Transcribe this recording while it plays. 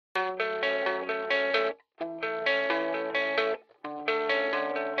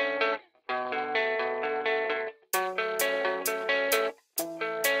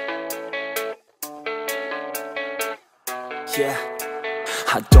yeah.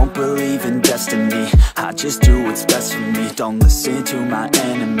 I don't believe in destiny, I just do what's best for me. Don't listen to my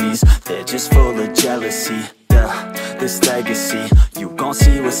enemies, they're just full of jealousy. Yeah, this legacy, you gon'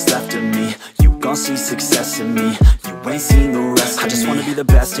 see what's left of me. You gon' see success in me, you ain't seen the rest of me. I just wanna be the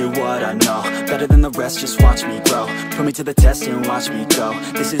best at what I know, better than the rest, just watch me grow. Put me to the test and watch me go.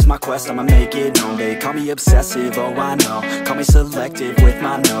 This is my quest, I'ma make it known. They call me obsessive, oh I know. Call me selective with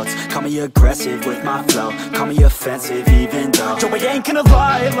my notes, call me aggressive with my flow. Call me offensive even though Joe, I ain't gonna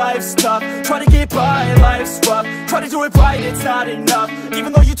lie, life's tough. Try to get by, life's rough. Try to do it right, it's not enough.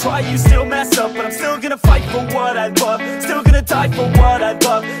 Even though you try, you still mess up. But I'm still gonna fight for what I love, still gonna die for what I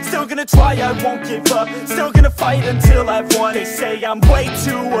love. Still gonna try, I won't give up. Still gonna fight until I've won. They say I'm way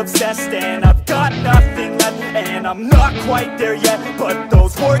too obsessed and I've got nothing left, and I'm not quite there yet, but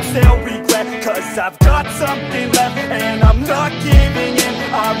those words they'll regret. Cause I've got something left and I'm not giving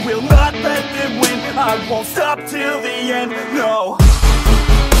in. I will not let them win, I won't stop till the end, no.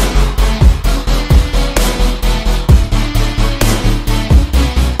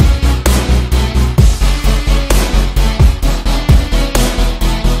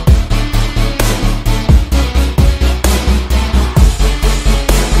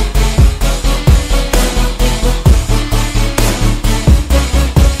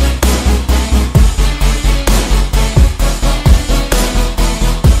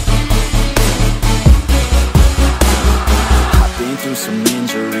 Some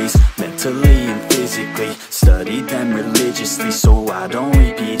injuries, mentally and physically. Studied them religiously so I don't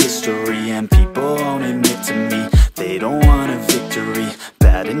repeat history. And people won't admit to me they don't want a victory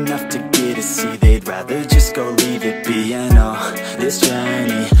bad enough to get a C. They'd rather just go leave it be. And oh, this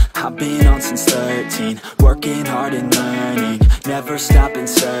journey I've been on since 13, working hard and learning, never stopping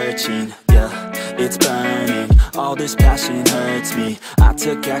searching. Yeah, it's burning, all this passion hurts me. I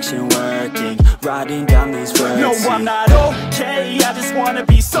took action working, writing down these words. No, I'm not okay, I just wanna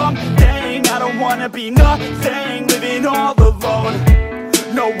be something. I don't wanna be nothing, living all alone.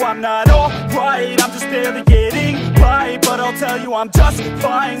 No, I'm not alright, I'm just barely getting by. But I'll tell you I'm just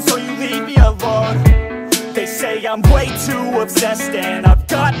fine, so you leave me alone. They say I'm way too obsessed and I've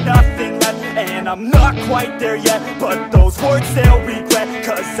got nothing left, and I'm not quite there yet, but those words they'll regret.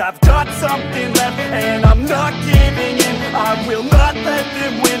 Cause I've got something left and I'm not giving in. I will not let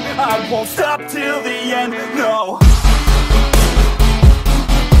them win, I won't stop till the end, no.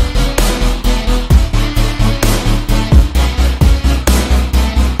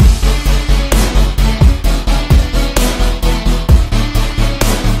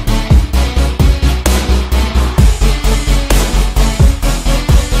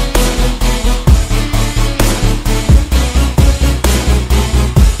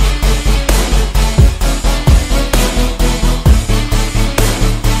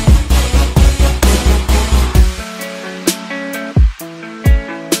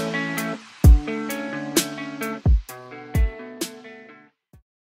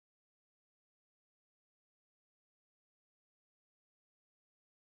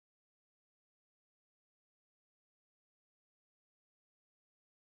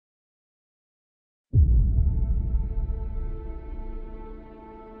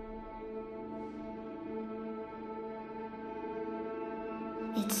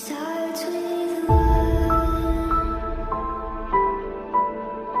 It starts with one.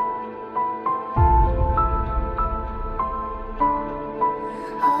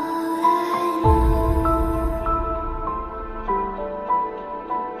 All I know,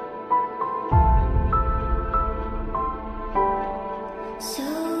 so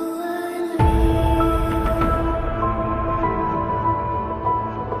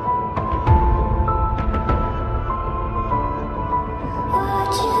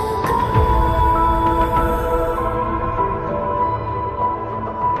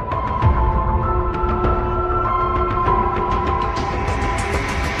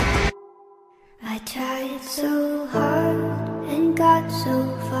so hard and got so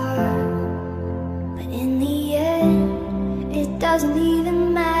far, but in the end it doesn't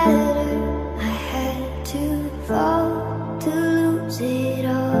even matter. I had to fall to lose it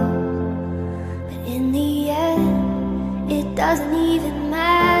all, but in the end it doesn't even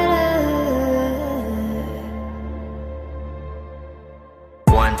matter.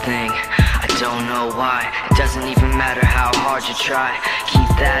 One thing, I don't know why, it doesn't even matter how hard you try. Keep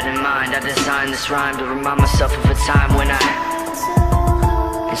that in mind, I designed this rhyme to remind myself of a time when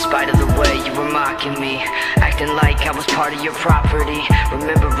in spite of the way you were mocking me, acting like I was part of your property,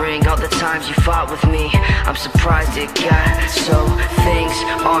 remembering all the the times you fought with me. I'm surprised it got so things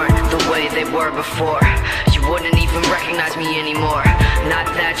aren't the way they were before. You wouldn't even recognize me anymore. Not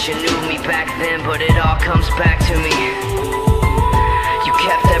that you knew me back then, but it all comes back to me. You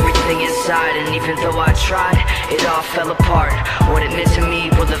kept everything inside, and even though I tried, it all fell apart. What it meant to me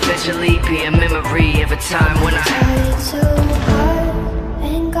will eventually be a memory of a time when I tried so hard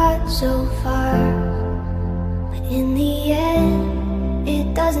and got so far, but in the end,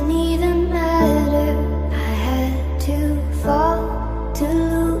 it doesn't even matter. I had to fall to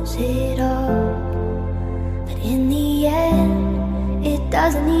lose it all, but in the end, it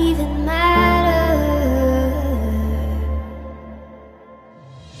doesn't even matter.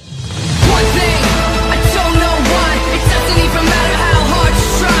 One thing, I don't know why, it doesn't even matter how hard you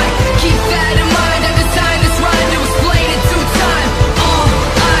try. Keep that in mind, I designed this rhyme to explain in due time. All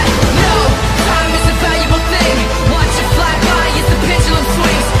I know, time is a valuable thing. Watch it fly by, it's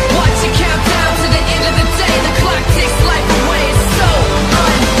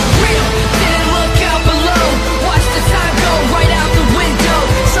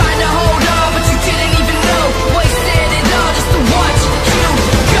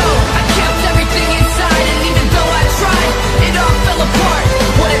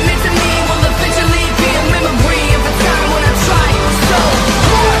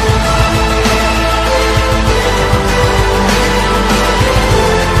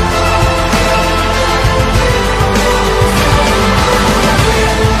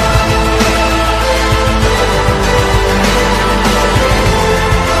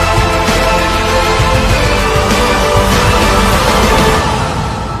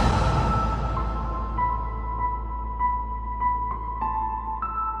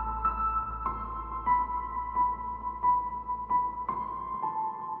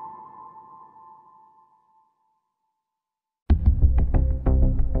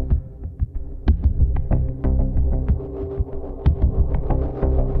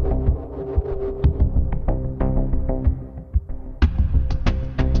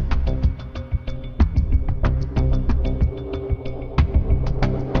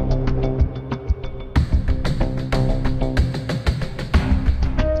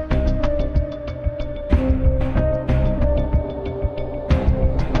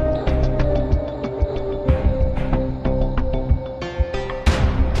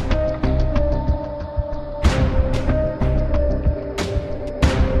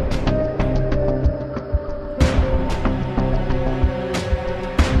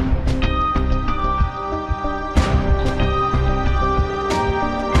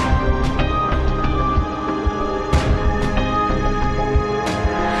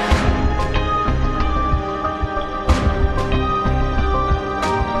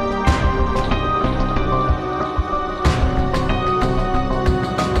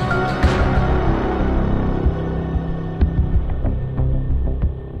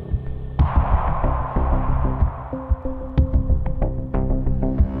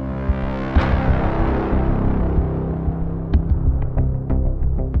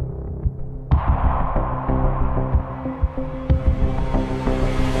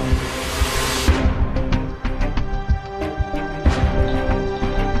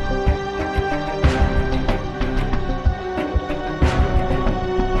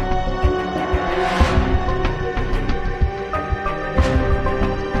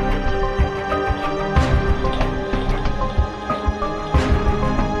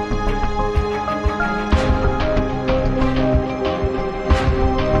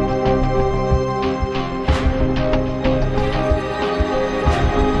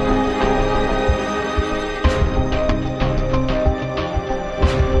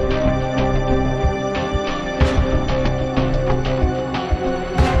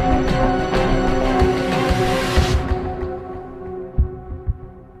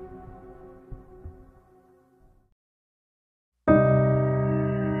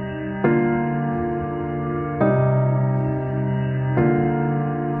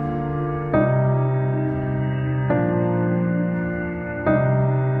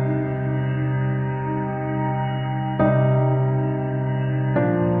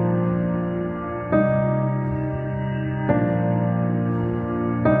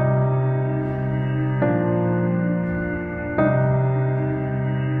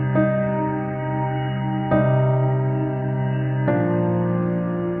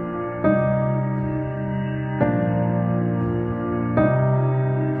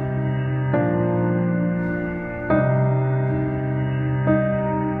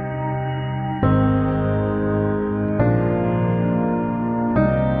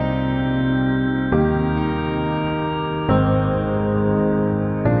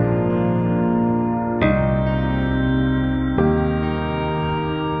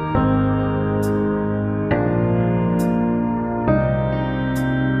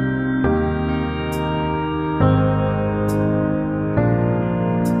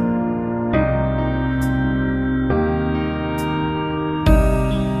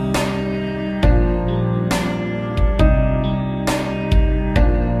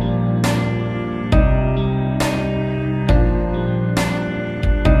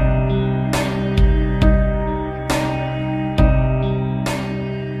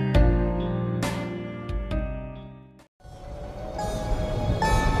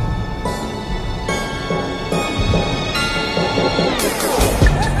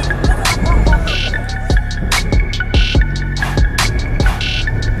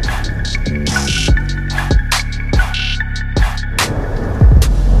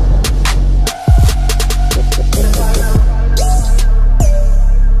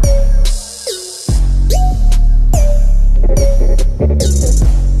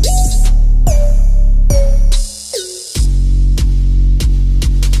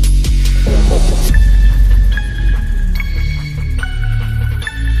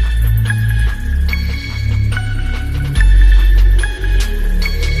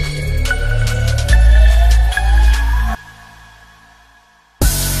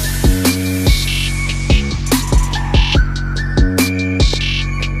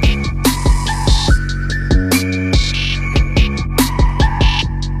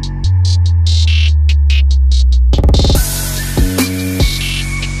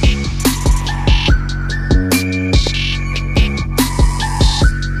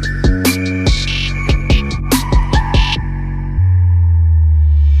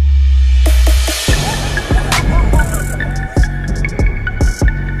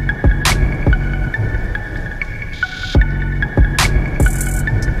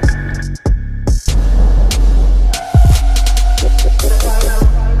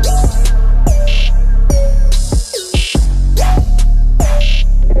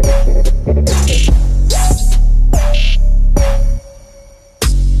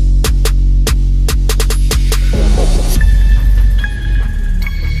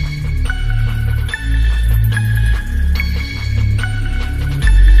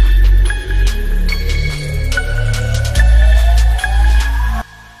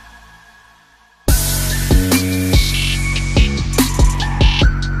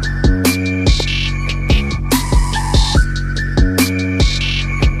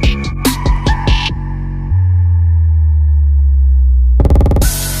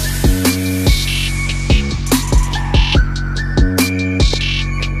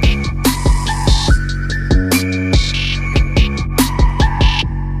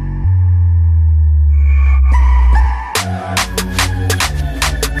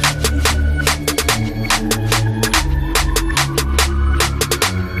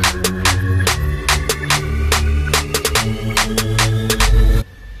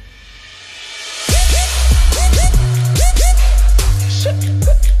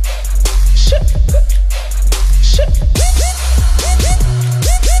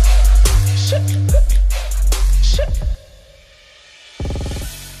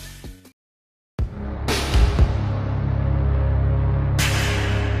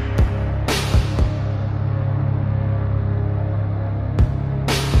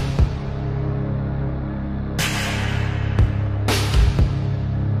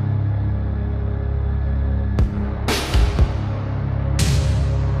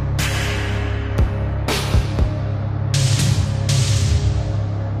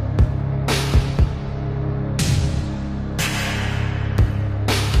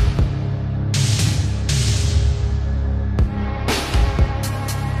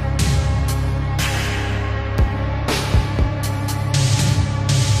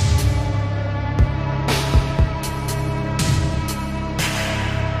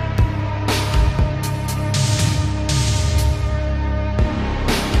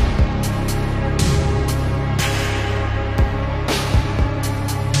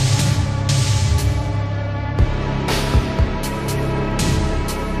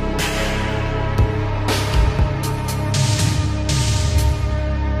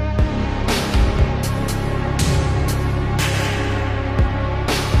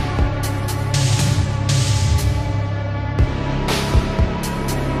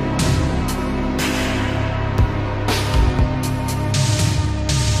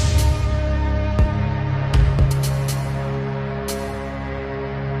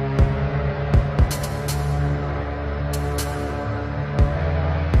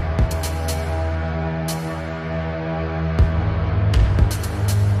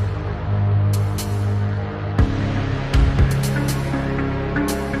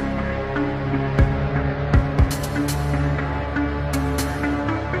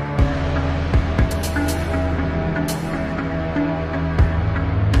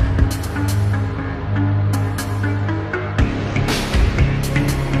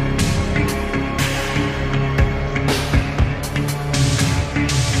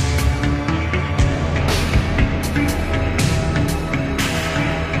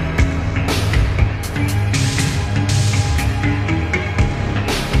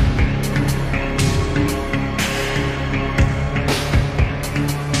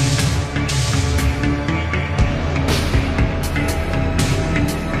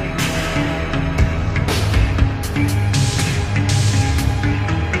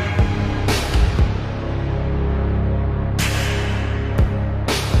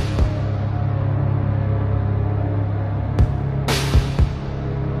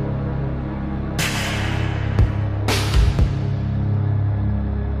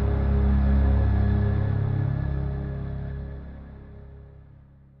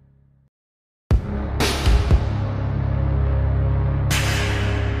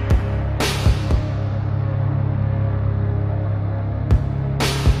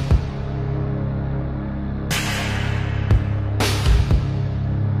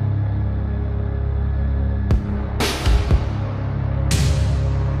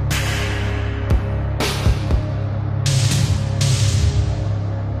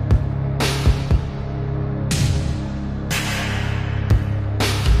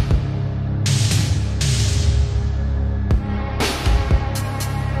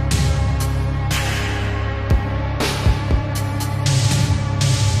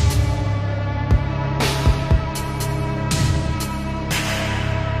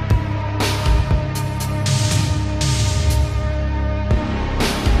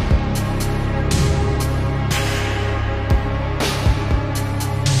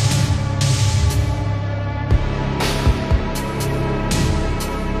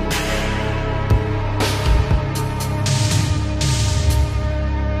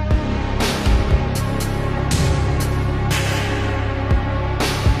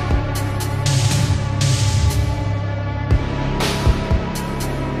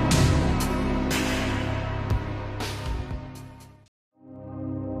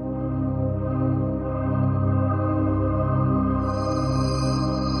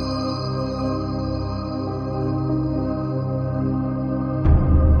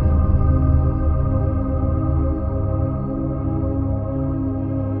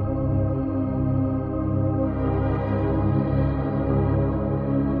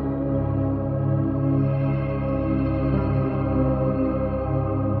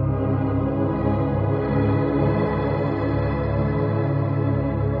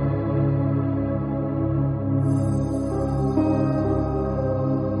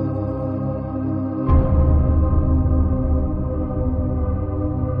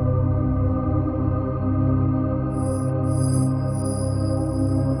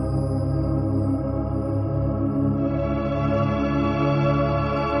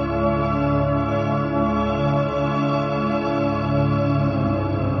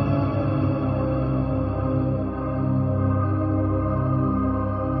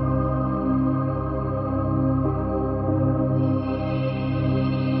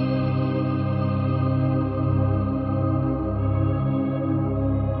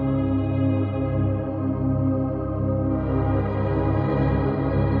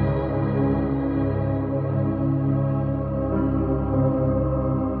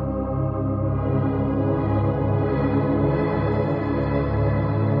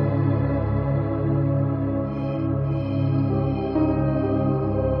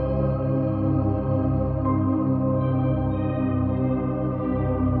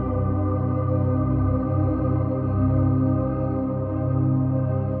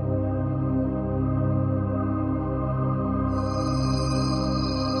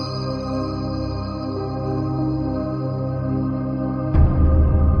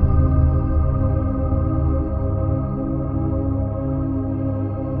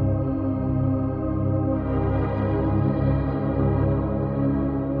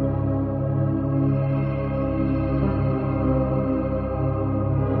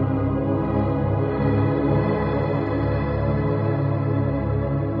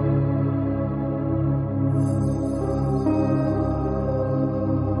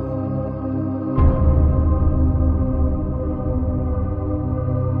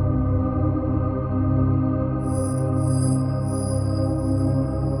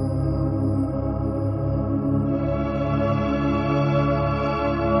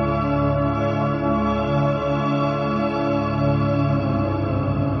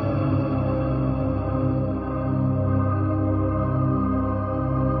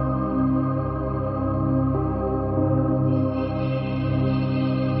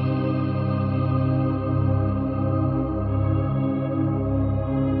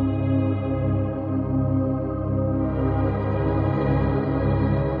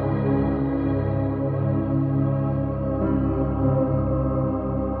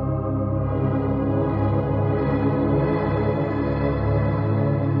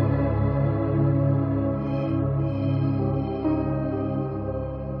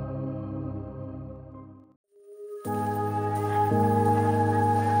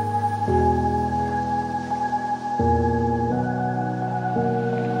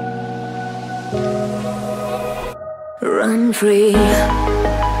run free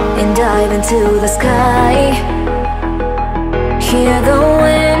and dive into the sky. Hear the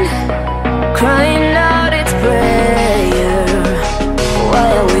wind crying out its prayer.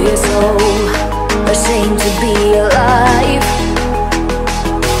 Why are we so ashamed to be alive?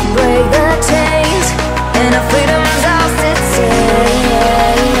 Break the chains and our freedom's ours to take.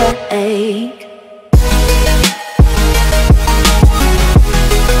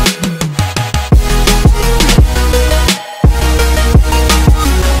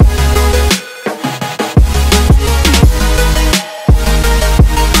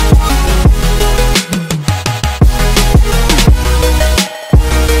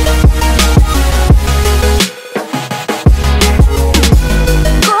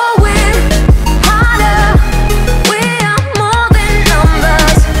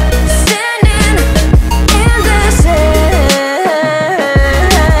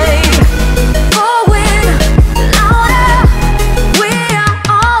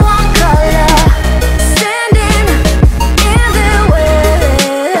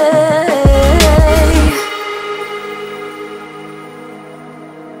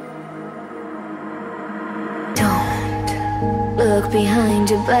 Behind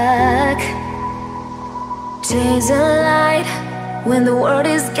your back, chase a light when the world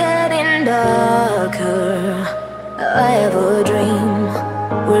is getting darker. I have a dream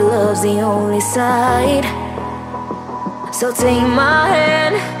where love's the only side. So take my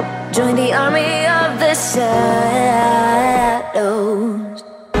hand, join the army of the shadows.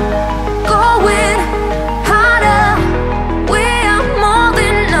 Going harder, we are more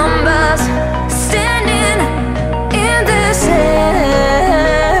than numbers, standing in the shade.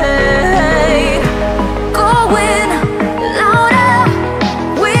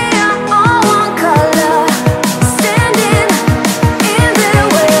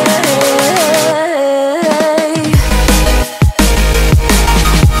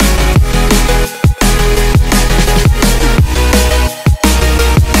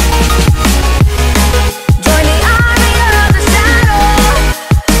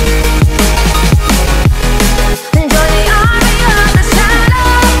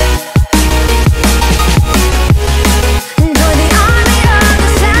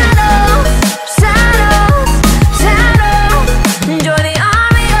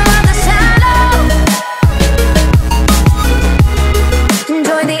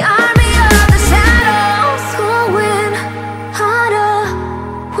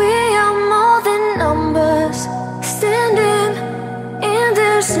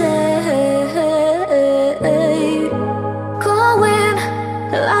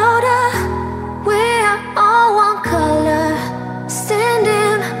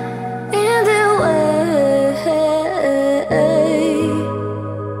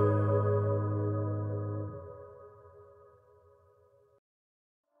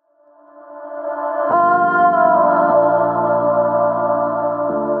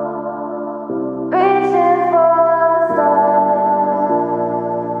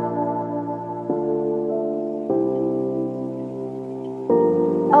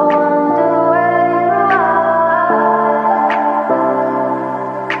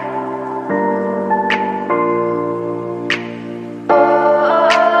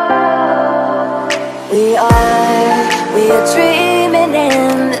 Dreaming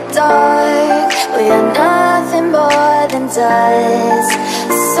in the dark, we are nothing more than dust.